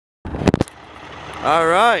All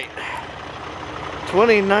right,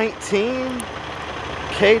 2019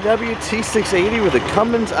 Kw T680 with a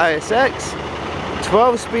Cummins ISX,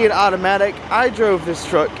 12-speed automatic. I drove this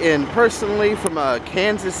truck in personally from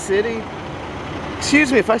Kansas City.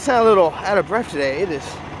 Excuse me if I sound a little out of breath today. It is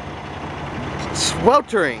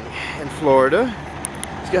sweltering in Florida.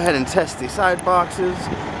 Let's go ahead and test the side boxes.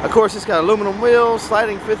 Of course, it's got aluminum wheels,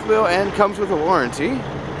 sliding fifth wheel, and comes with a warranty.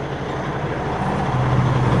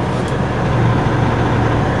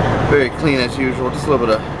 Very clean as usual, just a little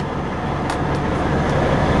bit of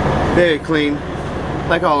very clean,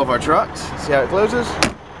 like all of our trucks. See how it closes?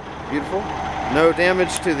 Beautiful. No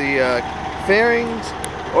damage to the fairings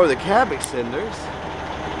or the cab extenders.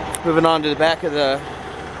 Moving on to the back of the,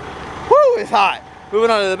 whoo, it's hot. Moving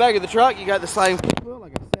on to the back of the truck, you got the sliding fifth wheel,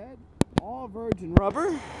 like I said, all virgin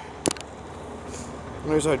rubber.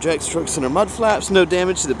 There's our Jax Truck Center mud flaps. No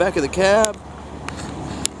damage to the back of the cab.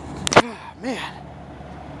 Man.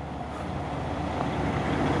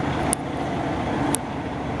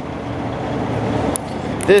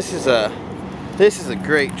 This is a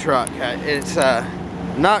great truck. It's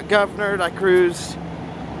not governored. I cruised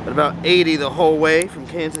at about 80 the whole way from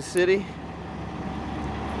Kansas City.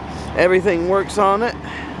 Everything works on it.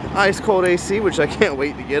 Ice cold AC, which I can't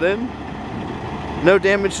wait to get in. No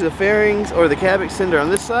damage to the fairings or the cab extender on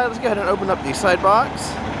this side. Let's go ahead and open up the side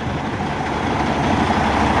box.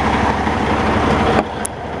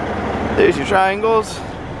 There's your triangles.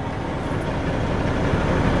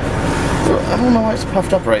 I don't know why it's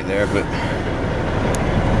puffed up right there, but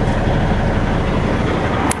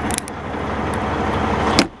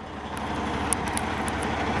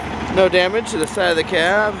no damage to the side of the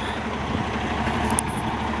cab.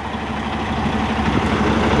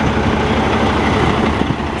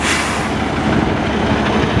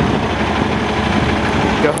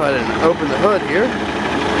 Go ahead and open the hood here.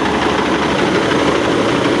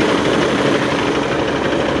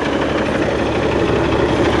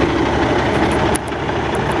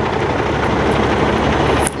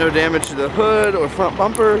 No damage to the hood or front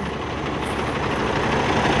bumper.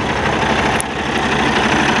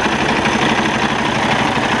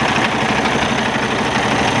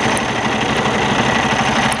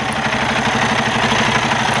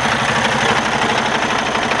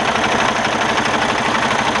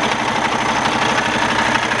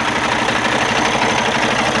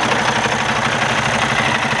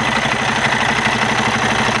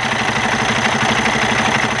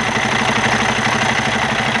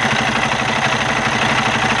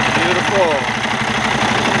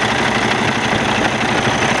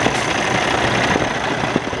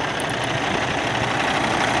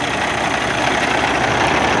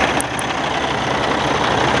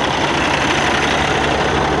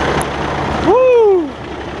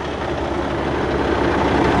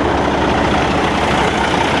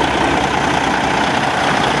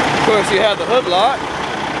 Of course, you have the hood lock.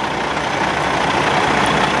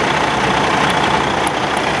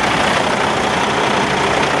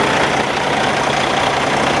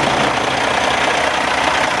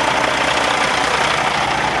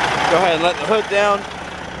 Go ahead and let the hood down.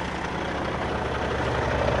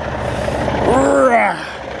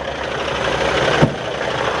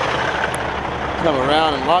 Come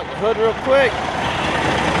around and lock the hood real quick.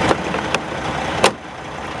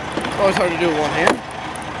 It's always hard to do with one hand.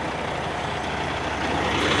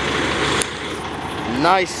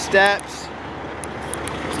 Nice steps.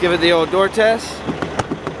 Let's give it the old door test.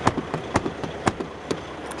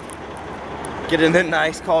 Get in the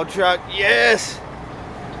nice cold truck. Yes!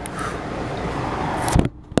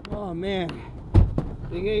 Oh man,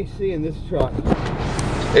 big AC in this truck.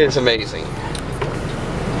 It's amazing.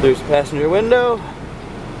 There's the passenger window.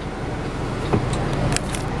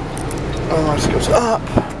 Oh, this goes up.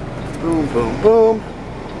 Boom, boom, boom.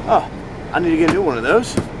 Oh, I need to get a new one of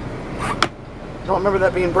those. I don't remember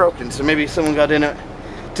that being broken, so maybe someone got in it.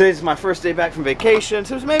 Today's my first day back from vacation,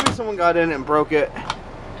 so maybe someone got in it and broke it.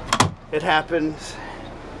 It happens.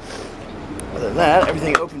 Other than that,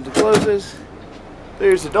 everything opens and closes.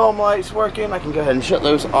 There's the dome lights working. I can go ahead and shut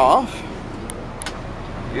those off.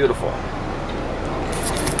 Beautiful.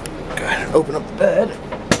 Go ahead and open up the bed.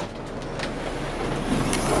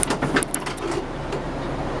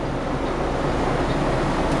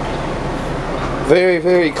 Very,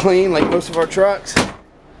 very clean, like most of our trucks.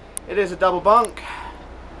 It is a double bunk.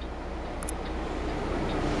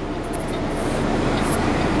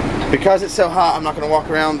 Because it's so hot, I'm not going to walk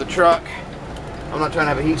around the truck. I'm not trying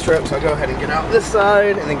to have a heat stroke, so I'll go ahead and get out this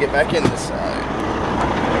side and then get back in this side.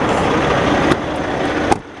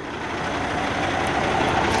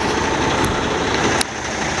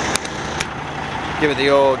 Give it the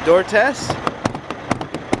old door test.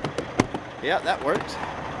 Yeah, that worked.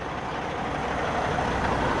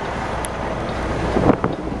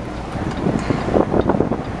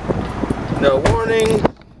 No warning.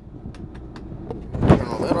 Turn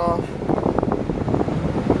all that off.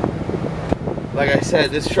 Like I said,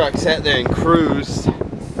 this truck sat there and cruised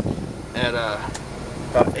at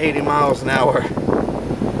about 80 miles an hour.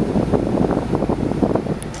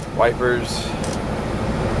 Wipers,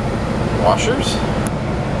 washers,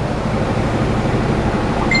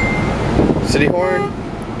 city horn,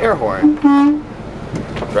 air horn,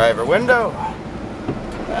 driver window,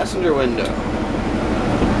 passenger window.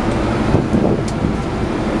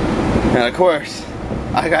 And of course,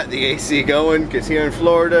 I got the AC going because here in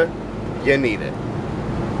Florida, you need it.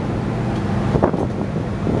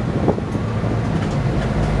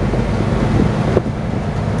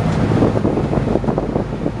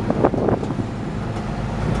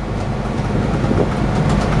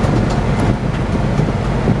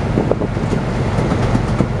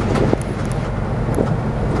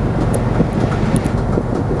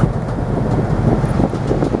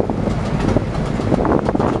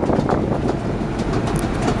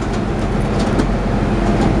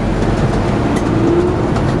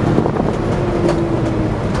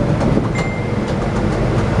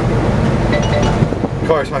 Of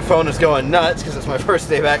course, my phone is going nuts because it's my first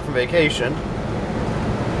day back from vacation.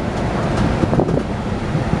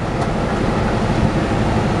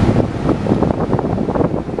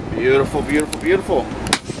 Beautiful, beautiful, beautiful.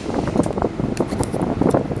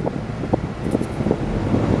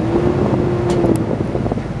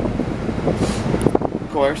 Of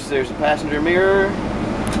course, there's a passenger mirror.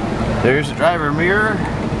 There's a driver mirror.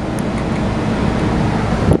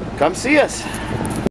 Come see us.